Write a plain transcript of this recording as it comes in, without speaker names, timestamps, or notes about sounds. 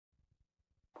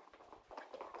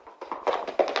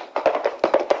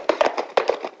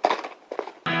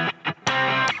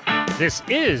This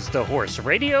is the Horse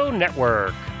Radio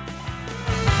Network.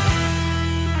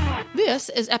 This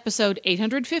is episode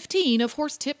 815 of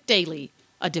Horse Tip Daily.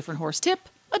 A different horse tip,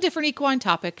 a different equine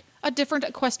topic, a different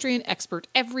equestrian expert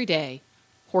every day.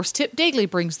 Horse Tip Daily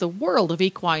brings the world of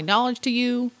equine knowledge to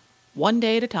you, one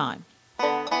day at a time.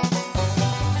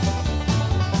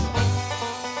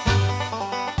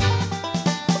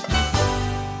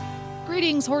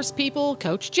 Greetings, horse people.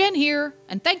 Coach Jen here,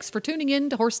 and thanks for tuning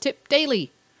in to Horse Tip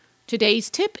Daily. Today's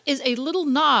tip is a little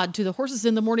nod to the Horses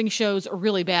in the Morning show's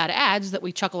really bad ads that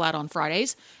we chuckle at on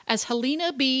Fridays, as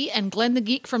Helena B. and Glenn the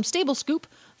Geek from Stable Scoop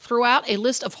threw out a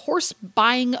list of horse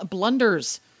buying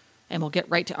blunders. And we'll get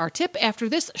right to our tip after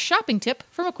this shopping tip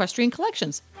from Equestrian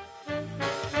Collections.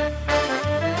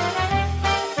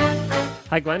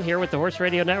 Hi, Glenn here with the Horse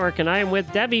Radio Network, and I am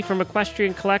with Debbie from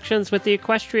Equestrian Collections with the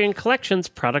Equestrian Collections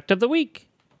Product of the Week.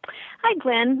 Hi,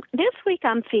 Glenn. This week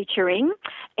I'm featuring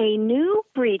a new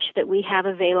breech that we have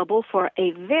available for a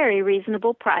very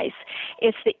reasonable price.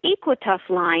 It's the Equitough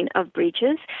line of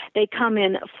breeches. They come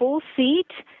in full seat.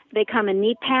 They come in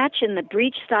knee patch in the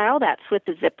breech style, that's with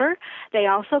the zipper. They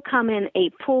also come in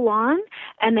a pull-on,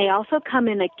 and they also come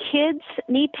in a kid's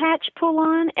knee patch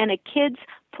pull-on and a kid's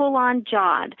pull-on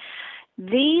jod.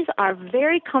 These are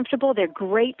very comfortable. They're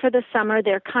great for the summer.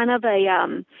 They're kind of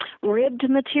a ribbed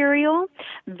material,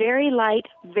 very light,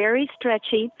 very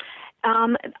stretchy.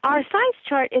 Our size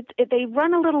chart, they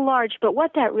run a little large, but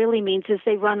what that really means is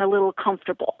they run a little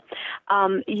comfortable.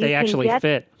 They actually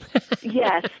fit.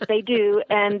 Yes, they do.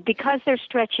 And because they're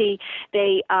stretchy,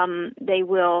 they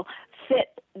will fit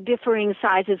differing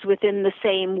sizes within the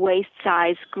same waist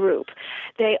size group.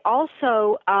 They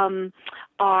also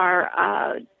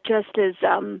are just as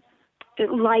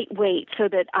lightweight, so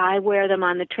that I wear them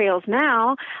on the trails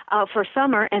now for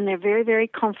summer, and they're very, very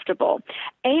comfortable.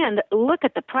 And look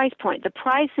at the price point. The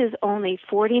price is only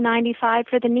 $40.95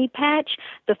 for the knee patch.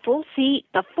 The full seat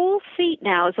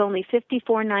now is only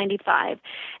 $54.95.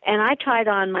 And I tried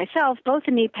on myself both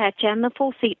the knee patch and the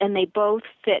full seat, and they both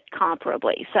fit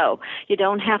comparably. So you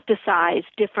don't have to size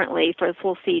differently for the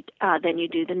full seat than you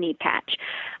do the knee patch.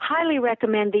 Highly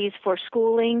recommend these for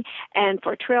schooling and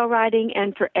for trail riding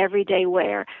and for everyday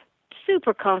wear.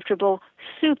 Super comfortable,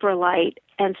 super light,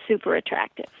 and super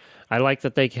attractive. I like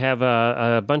that they have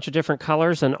a bunch of different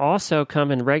colors and also come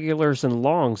in regulars and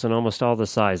longs in almost all the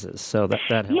sizes. So that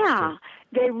helps. Yeah,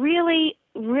 too. They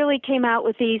really came out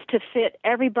with these to fit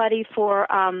everybody for,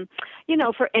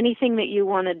 for anything that you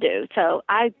want to do. So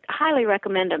I highly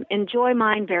recommend them. Enjoy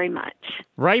mine very much.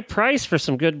 Right price for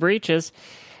some good breeches.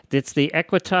 It's the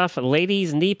Equitough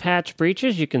Ladies Knee Patch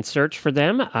Breeches. You can search for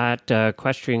them at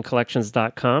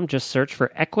equestriancollections.com. Just search for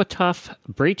Equitough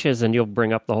Breeches, and you'll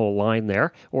bring up the whole line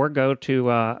there. Or go to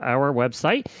our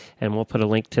website, and we'll put a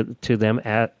link to them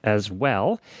as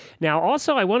well. Now,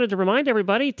 also, I wanted to remind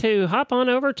everybody to hop on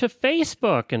over to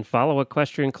Facebook and follow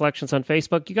Equestrian Collections on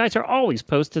Facebook. You guys are always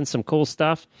posting some cool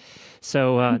stuff,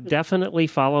 so definitely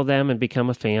follow them and become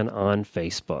a fan on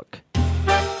Facebook.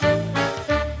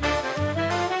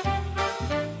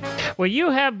 Well,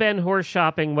 you have been horse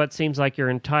shopping what seems like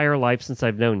your entire life since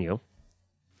I've known you.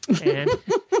 And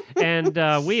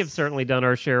we have certainly done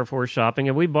our share of horse shopping,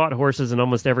 and we bought horses in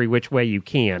almost every which way you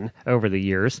can over the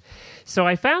years. So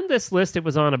I found this list. It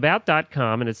was on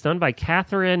about.com, and it's done by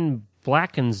Catherine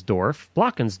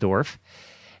Blackensdorf,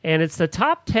 and it's the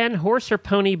top 10 horse or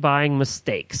pony buying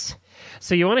mistakes.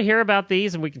 So you want to hear about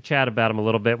these, and we can chat about them a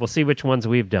little bit. We'll see which ones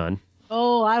we've done.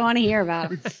 Oh, I want to hear about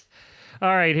them. All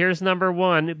right, here's number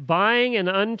one. Buying an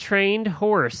untrained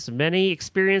horse. Many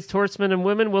experienced horsemen and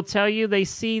women will tell you they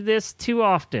see this too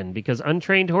often because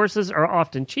untrained horses are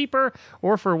often cheaper,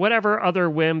 or for whatever other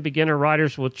whim, beginner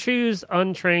riders will choose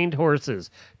untrained horses.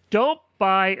 Don't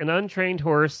buy an untrained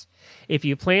horse if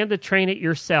you plan to train it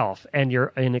yourself and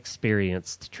you're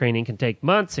inexperienced. Training can take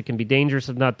months. It can be dangerous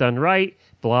if not done right,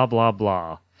 blah, blah,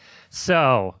 blah.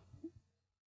 So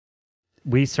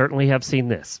we certainly have seen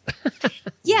this.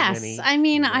 Yes.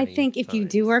 I think if you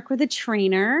do work with a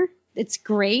trainer, it's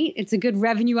great. It's a good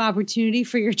revenue opportunity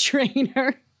for your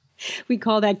trainer. We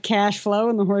call that cash flow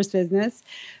in the horse business.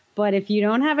 But if you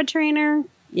don't have a trainer,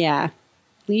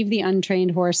 leave the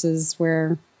untrained horses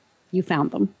where you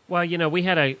found them. Well, we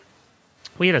had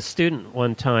a student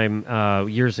one time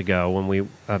years ago,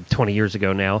 20 years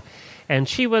ago now, and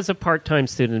she was a part-time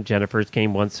student of Jennifer's,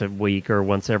 came once a week or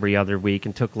once every other week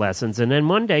and took lessons. And then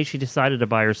one day she decided to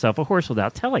buy herself a horse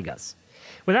without telling us.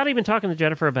 Without even talking to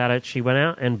Jennifer about it, she went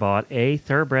out and bought a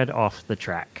thoroughbred off the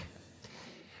track.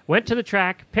 Went to the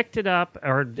track, picked it up,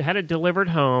 or had it delivered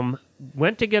home,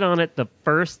 went to get on it the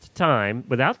first time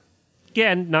without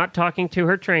again, not talking to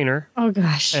her trainer. Oh,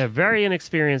 gosh. A very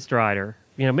inexperienced rider.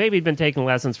 Maybe he'd been taking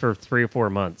lessons for 3 or 4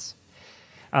 months.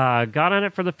 Got on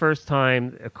it for the first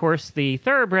time. Of course, the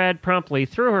thoroughbred promptly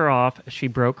threw her off. She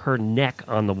broke her neck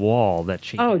on the wall that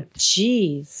she Oh, hit.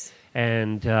 jeez.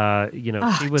 And,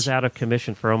 she was out of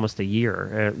commission for almost a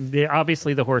year.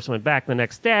 Obviously, the horse went back the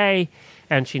next day,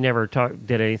 and she never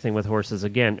did anything with horses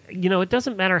again. It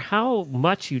doesn't matter how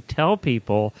much you tell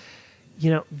people,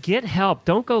 get help.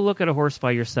 Don't go look at a horse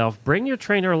by yourself. Bring your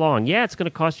trainer along. Yeah, it's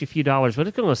going to cost you a few dollars, but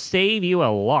it's going to save you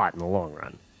a lot in the long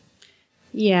run.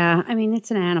 Yeah, I mean,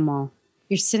 it's an animal.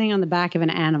 You're sitting on the back of an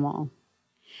animal.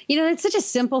 It's such a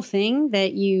simple thing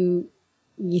that you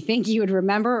think you would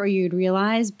remember or you'd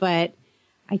realize, but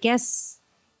I guess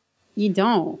you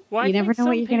don't. Well, you never know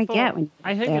what you're going to get.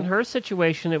 I think in her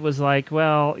situation, it was like,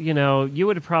 well, you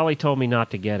would have probably told me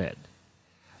not to get it.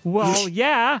 Well,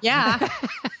 yeah. Yeah.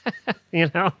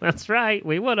 That's right.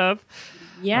 We would have.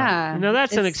 Yeah.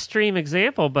 That's an extreme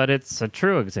example, but it's a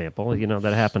true example,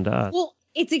 that happened to us. Well,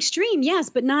 it's extreme, yes,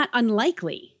 but not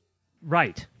unlikely.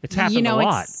 Right. It's happened a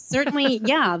lot. It's certainly,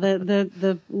 yeah,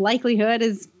 the likelihood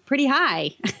is pretty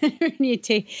high.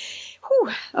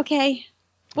 Okay.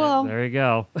 Well, there you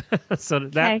go. So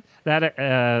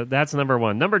that's number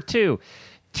one. Number two,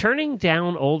 turning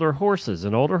down older horses.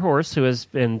 An older horse who has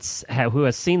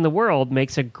seen the world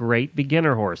makes a great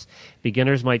beginner horse.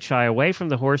 Beginners might shy away from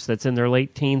the horse that's in their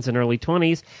late teens and early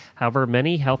 20s. However,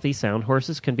 many healthy, sound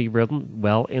horses can be ridden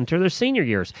well into their senior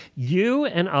years. You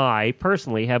and I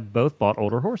personally have both bought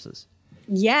older horses.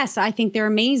 Yes, I think they're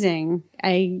amazing.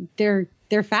 They're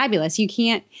fabulous. You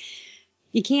can't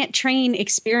train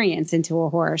experience into a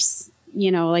horse.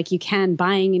 Like you can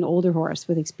buying an older horse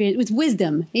with experience, with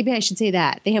wisdom. Maybe I should say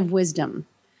that. They have wisdom.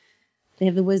 They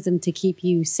have the wisdom to keep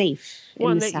you safe.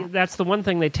 Well, that's the one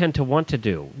thing they tend to want to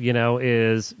do,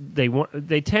 is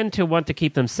they tend to want to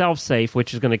keep themselves safe,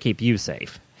 which is going to keep you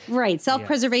safe. Right.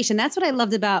 Self-preservation. Yeah. That's what I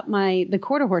loved about the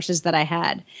quarter horses that I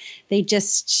had.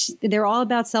 They're all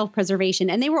about self-preservation,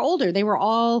 and they were older. They were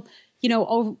all,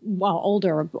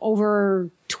 older, over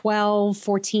 12,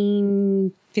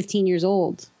 14, 15 years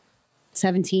old.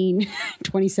 17,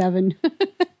 27.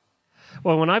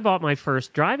 Well, when I bought my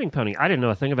first driving pony, I didn't know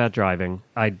a thing about driving.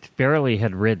 I barely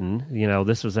had ridden.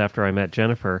 This was after I met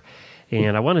Jennifer,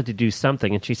 and I wanted to do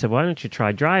something. And she said, why don't you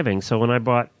try driving? So when I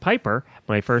bought Piper,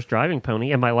 my first driving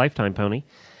pony and my lifetime pony,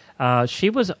 she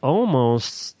was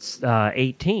almost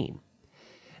 18.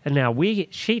 And now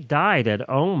she died at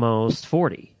almost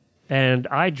 40. And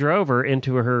I drove her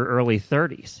into her early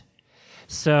 30s.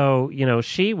 So,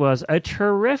 she was a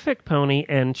terrific pony,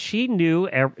 and she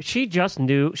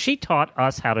taught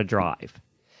us how to drive.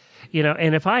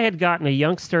 And if I had gotten a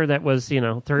youngster that was, 3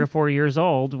 or 4 years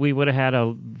old, we would have had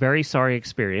a very sorry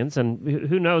experience. And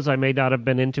who knows, I may not have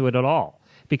been into it at all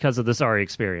because of the sorry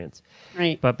experience.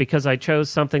 Right. But because I chose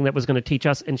something that was going to teach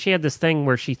us, and she had this thing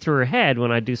where she threw her head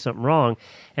when I do something wrong.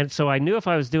 And so I knew if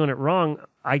I was doing it wrong,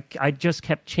 I just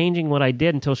kept changing what I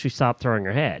did until she stopped throwing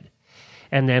her head.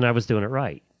 And then I was doing it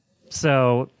right.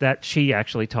 So that she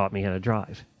actually taught me how to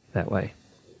drive that way.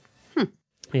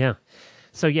 Yeah.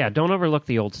 So yeah, don't overlook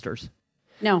the oldsters.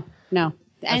 No.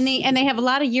 And they have a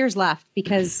lot of years left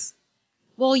because,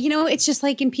 well, it's just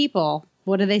like in people.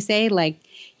 What do they say? like,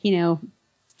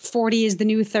 40 is the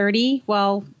new 30.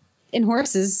 Well, in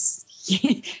horses,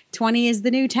 20 is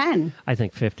the new 10. I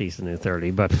think 50 is the new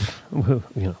 30, but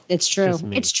it's true.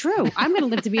 It's true. I'm going to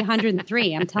live to be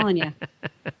 103. I'm telling you.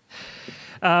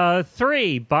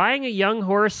 3, buying a young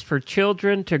horse for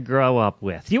children to grow up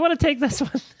with. You want to take this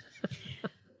one?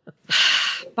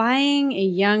 Buying a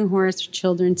young horse for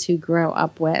children to grow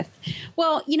up with.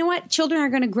 Well, you know what? Children are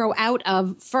going to grow out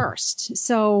of first.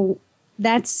 So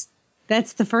that's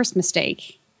the first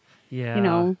mistake. Yeah.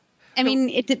 I mean,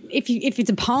 if it's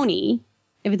a pony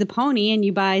and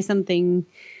you buy something,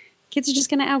 kids are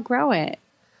just going to outgrow it.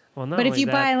 Well, but if you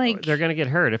buy they're going to get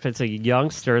hurt if it's a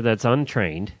youngster that's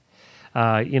untrained.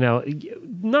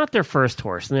 Not their first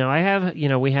horse. Now,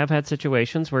 we have had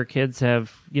situations where kids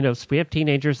have, we have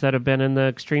teenagers that have been in the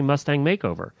Extreme Mustang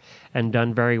Makeover and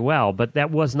done very well, but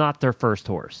that was not their first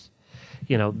horse.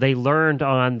 They learned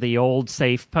on the old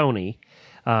safe pony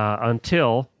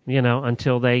until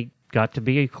they got to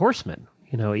be horsemen,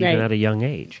 even right. At a young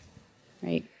age.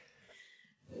 Right.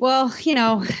 Well,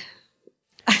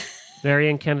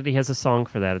 Marianne Kennedy has a song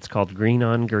for that. It's called Green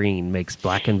on Green Makes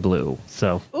Black and Blue.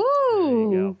 So.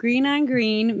 Ooh, green on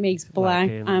green makes black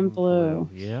on blue.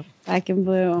 Yep. Black and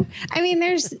blue. I mean,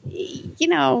 there's,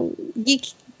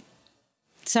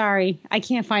 sorry, I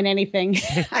can't find anything.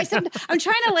 I'm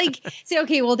trying to say,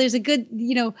 okay, well, there's a good,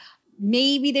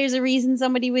 maybe there's a reason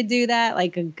somebody would do that,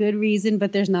 like a good reason,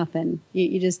 but there's nothing.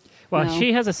 You just... Well, no.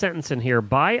 She has a sentence in here: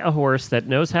 buy a horse that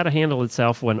knows how to handle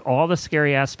itself when all the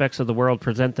scary aspects of the world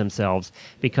present themselves,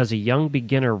 because a young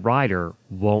beginner rider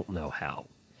won't know how.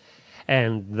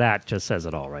 And that just says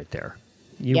it all right there.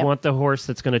 You want the horse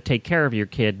that's going to take care of your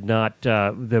kid, not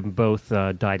them both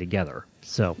die together.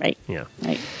 So, right. Yeah.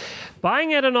 Right.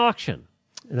 Buying at an auction.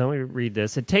 Let me read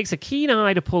this. It takes a keen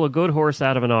eye to pull a good horse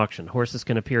out of an auction. Horses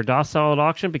can appear docile at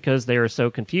auction because they are so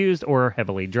confused or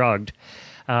heavily drugged.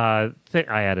 I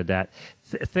added that.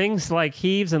 Things like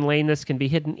heaves and lameness can be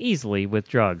hidden easily with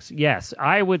drugs. Yes,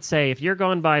 I would say if you're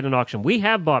going by at an auction, we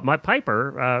have bought my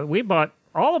Piper. We bought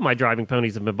all of my driving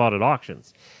ponies have been bought at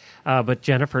auctions. But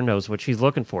Jennifer knows what she's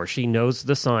looking for. She knows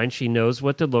the signs. She knows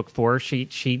what to look for. She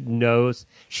knows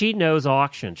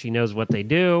auction. She knows what they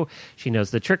do. She knows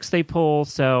the tricks they pull.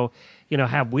 So,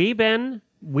 have we been?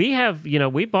 We have,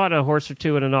 we bought a horse or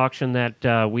two at an auction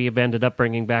that we have ended up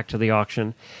bringing back to the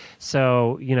auction.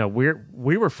 So,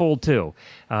 we were fooled too.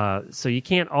 So you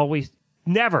can't always,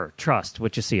 never trust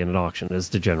what you see in an auction is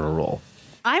the general rule.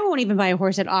 I won't even buy a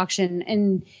horse at auction,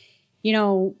 and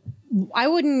I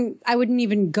wouldn't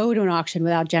even go to an auction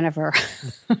without Jennifer.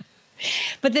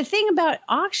 But the thing about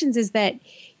auctions is that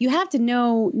you have to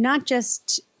know not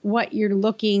just what you're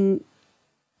looking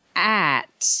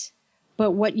at,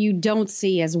 but what you don't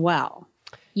see as well.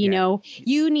 You know,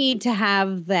 you need to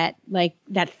have that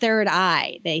third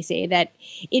eye, they say, that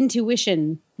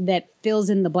intuition that fills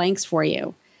in the blanks for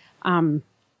you. And,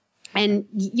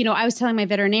 I was telling my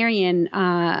veterinarian,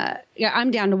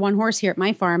 I'm down to one horse here at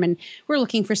my farm, and we're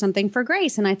looking for something for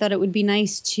Grace. And I thought it would be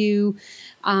nice to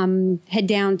head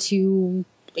down to,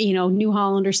 New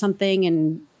Holland or something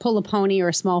and pull a pony or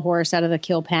a small horse out of the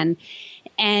kill pen.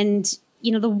 And,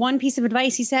 the one piece of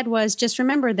advice he said was just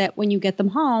remember that when you get them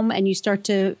home and you start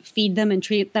to feed them and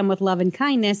treat them with love and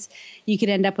kindness, you could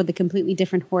end up with a completely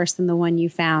different horse than the one you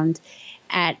found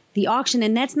at the auction.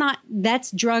 And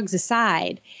that's drugs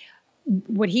aside.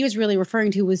 What he was really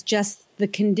referring to was just the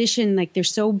condition, like they're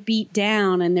so beat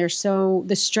down and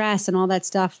the stress and all that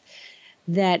stuff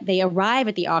that they arrive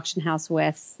at the auction house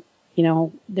with,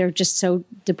 they're just so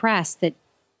depressed that,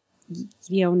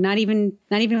 not even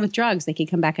with drugs, they could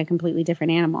come back a completely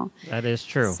different animal. That is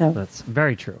true. So, that's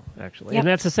very true, actually. Yep. And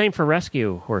that's the same for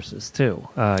rescue horses, too.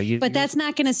 But that's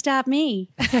not going to stop me.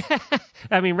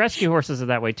 I mean, rescue horses are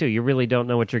that way, too. You really don't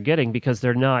know what you're getting because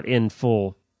they're not in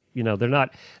full... they're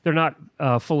not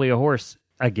fully a horse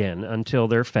again until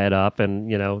they're fed up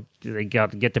and, they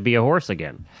get to be a horse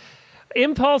again.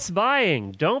 Impulse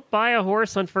buying. Don't buy a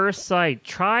horse on first sight.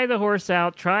 Try the horse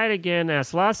out. Try it again.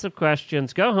 Ask lots of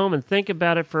questions. Go home and think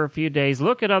about it for a few days.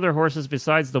 Look at other horses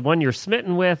besides the one you're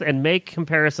smitten with and make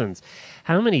comparisons.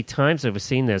 How many times have we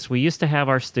seen this? We used to have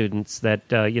our students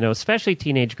that, especially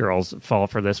teenage girls fall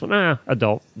for this one.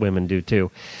 Adult women do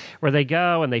too, where they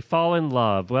go and they fall in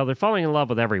love. Well, they're falling in love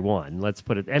with everyone, let's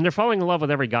put it. And they're falling in love with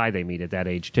every guy they meet at that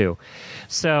age too.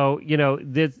 So,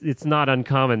 it's not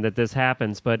uncommon that this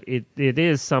happens, but it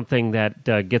is something that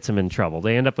gets them in trouble.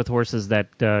 They end up with horses that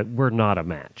were not a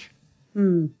match.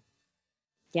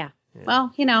 Yeah.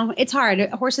 Well, it's hard.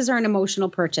 Horses are an emotional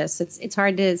purchase. It's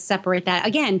hard to separate that.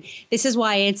 Again, this is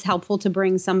why it's helpful to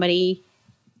bring somebody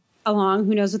along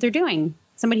who knows what they're doing.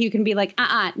 Somebody who can be like,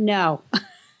 no.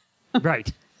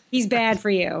 Right. He's bad for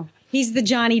you. He's the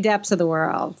Johnny Depps of the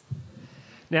world.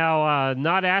 Now,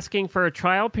 not asking for a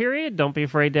trial period. Don't be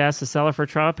afraid to ask the seller for a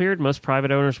trial period. Most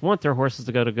private owners want their horses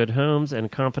to go to good homes and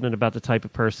confident about the type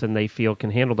of person they feel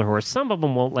can handle the horse. Some of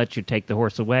them won't let you take the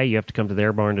horse away. You have to come to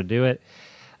their barn to do it.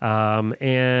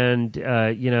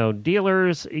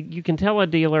 Dealers, you can tell a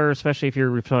dealer, especially if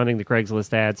you're responding to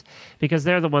Craigslist ads, because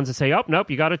they're the ones that say, oh, nope,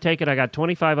 you got to take it. I got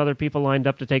 25 other people lined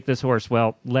up to take this horse.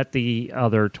 Well, let the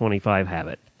other 25 have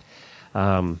it.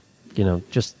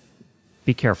 Just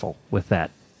be careful with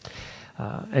that.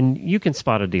 And you can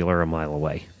spot a dealer a mile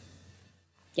away.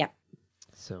 Yep.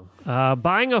 So,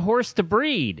 buying a horse to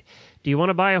breed. Do you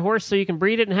want to buy a horse so you can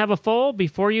breed it and have a foal?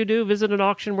 Before you do, visit an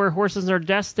auction where horses are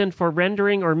destined for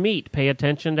rendering or meat. Pay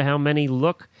attention to how many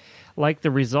look like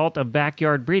the result of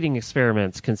backyard breeding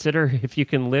experiments. Consider if you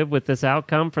can live with this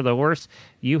outcome for the horse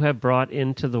you have brought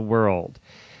into the world.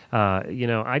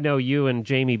 I know you and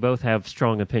Jamie both have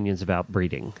strong opinions about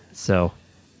breeding. So,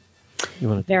 you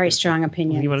want to very strong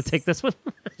opinions. You want to take this one?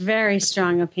 Very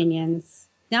strong opinions.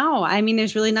 No, I mean,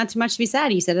 there's really not too much to be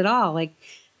said. You said it all. Like,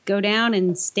 go down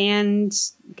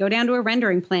to a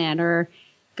rendering plant or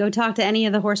go talk to any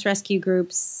of the horse rescue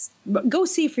groups. Go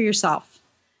see for yourself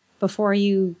before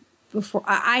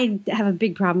I have a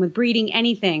big problem with breeding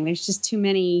anything. There's just too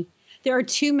many there are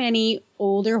too many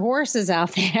older horses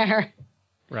out there.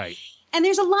 Right. And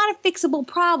there's a lot of fixable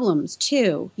problems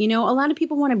too. A lot of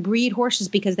people want to breed horses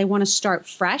because they want to start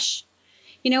fresh.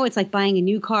 It's like buying a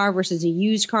new car versus a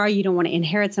used car. You don't want to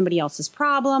inherit somebody else's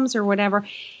problems or whatever.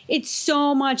 It's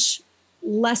so much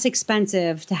less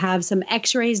expensive to have some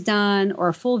x-rays done or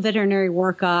a full veterinary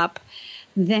workup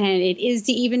than it is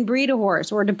to even breed a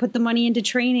horse or to put the money into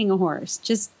training a horse.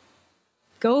 Just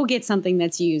go get something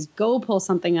that's used. Go pull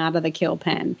something out of the kill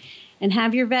pen and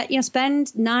have your vet, spend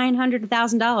 $900,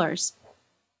 $1,000.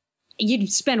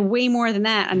 You'd spend way more than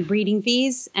that on breeding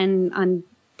fees and on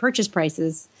purchase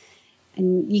prices.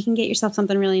 And you can get yourself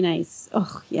something really nice.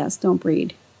 Oh, yes, don't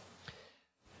breed.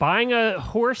 Buying a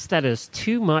horse that is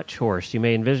too much horse. You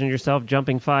may envision yourself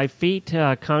jumping 5 feet,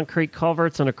 concrete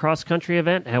culverts on a cross-country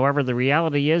event. However, the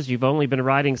reality is you've only been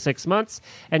riding 6 months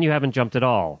and you haven't jumped at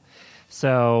all.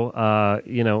 So,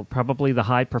 probably the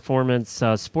high-performance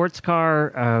sports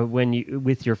car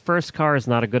with your first car is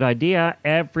not a good idea.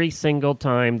 Every single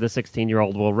time the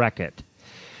 16-year-old will wreck it.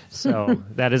 So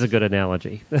that is a good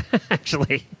analogy,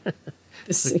 actually.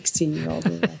 The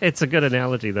 16-year-old. It's a good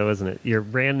analogy, though, isn't it? Your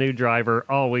brand new driver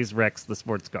always wrecks the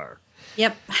sports car.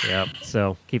 Yep.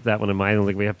 So keep that one in mind. I don't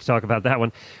think we have to talk about that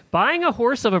one. Buying a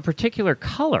horse of a particular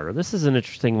color. This is an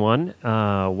interesting one.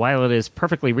 While it is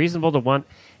perfectly reasonable to want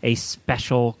a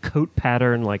special coat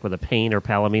pattern, like with a Pain or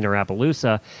Palomino or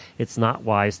Appaloosa, it's not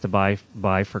wise to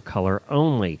buy for color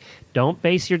only. Don't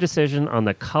base your decision on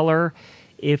the color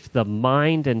if the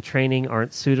mind and training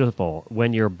aren't suitable.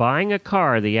 When you're buying a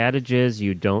car, the adage is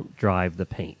you don't drive the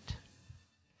paint.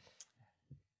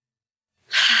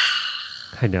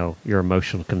 I know, your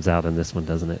emotion comes out in this one,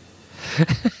 doesn't it?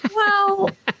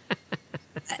 Well,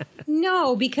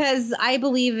 no, because I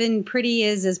believe in pretty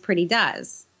is as pretty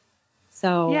does.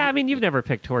 So yeah, I mean, you've never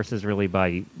picked horses really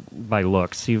by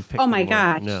looks. You've picked. Oh my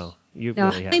gosh, no, you no.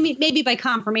 really haven't. Maybe by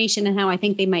confirmation and how I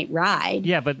think they might ride.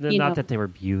 Yeah, but not that they were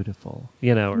beautiful,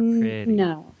 or pretty.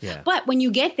 No. Yeah. But when you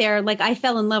get there, like I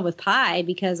fell in love with Pi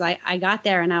because I got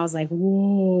there and I was like,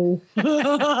 whoa,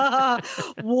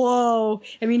 whoa.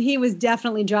 I mean, he was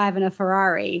definitely driving a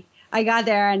Ferrari. I got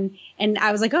there and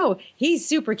I was like, oh, he's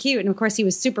super cute. And of course he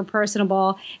was super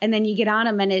personable. And then you get on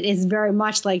him and it is very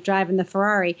much like driving the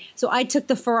Ferrari. So I took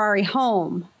the Ferrari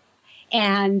home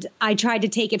and I tried to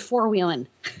take it four-wheeling.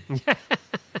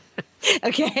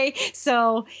 Okay.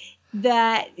 So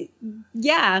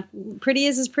pretty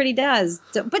is as pretty does.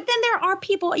 So, but then there are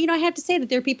people, I have to say that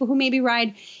there are people who maybe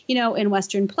ride, in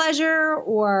Western pleasure,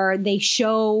 or they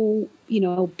show,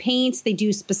 paints. They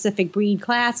do specific breed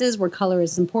classes where color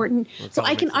is important. So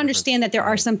I can understand that there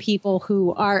are some people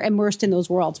who are immersed in those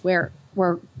worlds where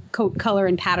coat color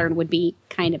and pattern would be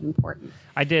kind of important.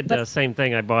 I did the same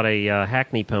thing. I bought a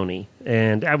Hackney pony,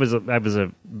 and I was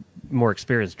a more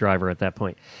experienced driver at that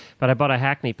point. But I bought a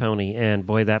Hackney pony, and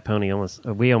boy, that pony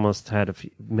we almost had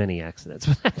many accidents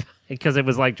with that because it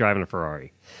was like driving a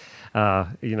Ferrari.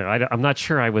 I'm not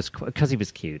sure because he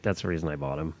was cute. That's the reason I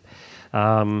bought him.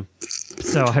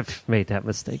 So I've made that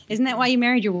mistake. Isn't that why you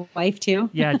married your wife too?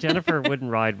 Yeah, Jennifer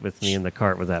wouldn't ride with me in the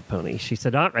cart with that pony. She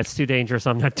said, "Oh, that's too dangerous.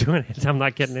 I'm not doing it. I'm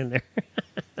not getting in there."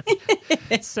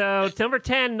 So, number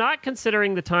 10, not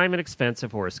considering the time and expense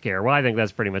of horse care. Well, I think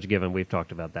that's pretty much given. We've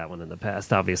talked about that one in the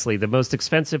past. Obviously, the most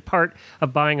expensive part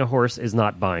of buying a horse is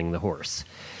not buying the horse.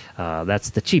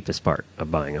 That's the cheapest part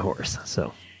of buying a horse.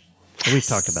 So, we've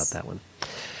talked about that one.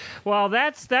 Well,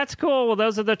 that's cool. Well,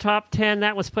 those are the top 10.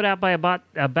 That was put out by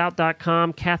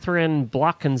About.com. Catherine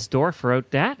Blockensdorf wrote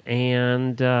that.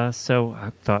 And so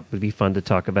I thought it would be fun to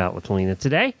talk about with Lena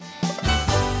today.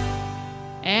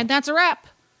 And that's a wrap.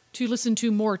 To listen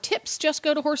to more tips, just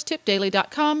go to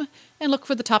horsetipdaily.com and look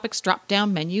for the topics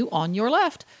drop-down menu on your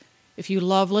left. If you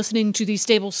love listening to the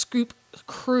Stable Scoop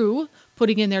crew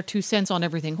putting in their 2 cents on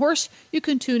everything horse, you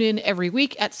can tune in every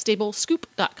week at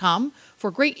stablescoop.com for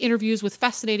great interviews with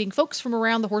fascinating folks from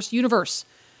around the horse universe.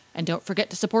 And don't forget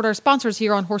to support our sponsors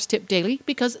here on Horse Tip Daily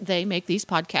because they make these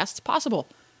podcasts possible.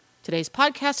 Today's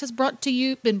podcast has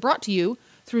been brought to you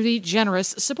through the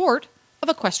generous support of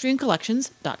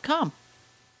EquestrianCollections.com.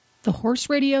 The Horse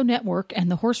Radio Network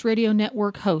and the Horse Radio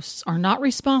Network hosts are not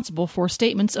responsible for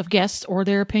statements of guests or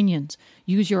their opinions.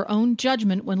 Use your own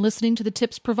judgment when listening to the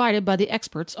tips provided by the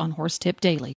experts on Horse Tip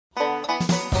Daily.